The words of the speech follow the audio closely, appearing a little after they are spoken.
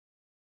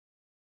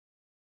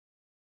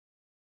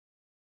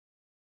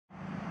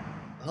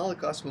The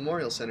Holocaust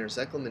Memorial Center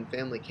Zekelman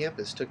Family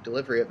Campus took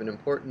delivery of an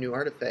important new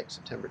artifact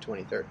September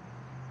 23rd.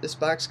 This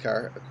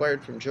boxcar,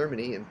 acquired from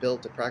Germany and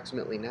built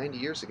approximately 90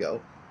 years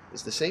ago,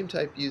 is the same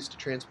type used to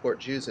transport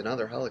Jews and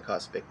other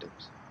Holocaust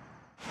victims.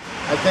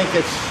 I think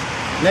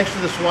it's, next to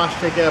the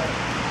swastika,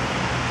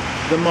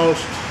 the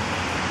most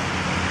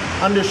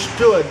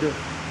understood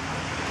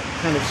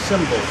kind of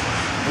symbol,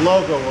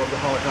 logo of the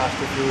Holocaust,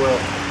 if you will.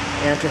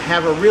 And to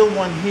have a real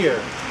one here,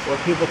 where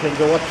people can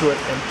go up to it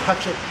and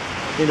touch it,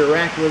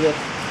 interact with it,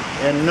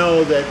 and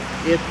know that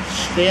it's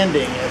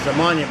standing as a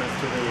monument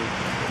to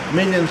the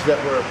millions that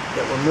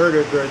were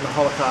murdered during the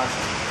Holocaust.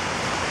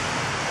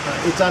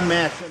 It's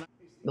unmatched.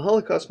 The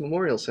Holocaust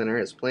Memorial Center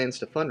has plans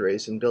to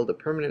fundraise and build a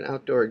permanent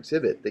outdoor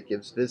exhibit that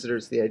gives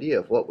visitors the idea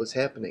of what was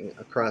happening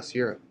across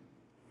Europe.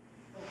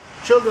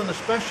 Children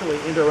especially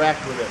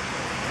interact with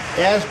it,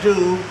 as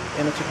do,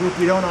 and it's a group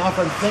we don't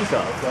often think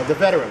of, the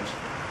veterans.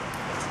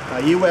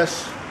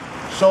 U.S.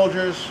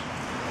 soldiers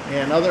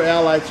and other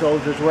Allied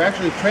soldiers were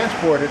actually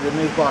transported in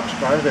these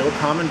boxcars. They were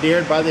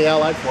commandeered by the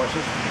Allied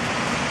forces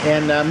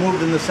and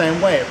moved in the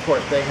same way. Of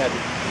course, they had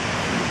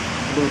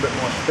a little bit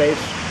more space.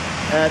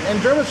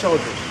 And German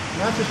soldiers,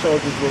 Nazi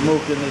soldiers, were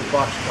moved in these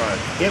boxcars.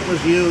 It was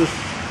used,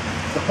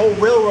 the whole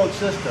railroad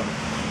system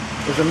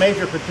was a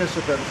major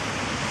participant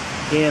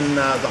in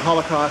the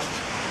Holocaust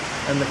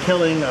and the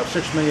killing of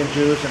 6 million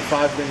Jews and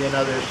 5 million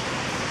others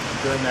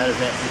during that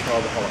event we call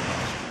the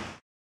Holocaust.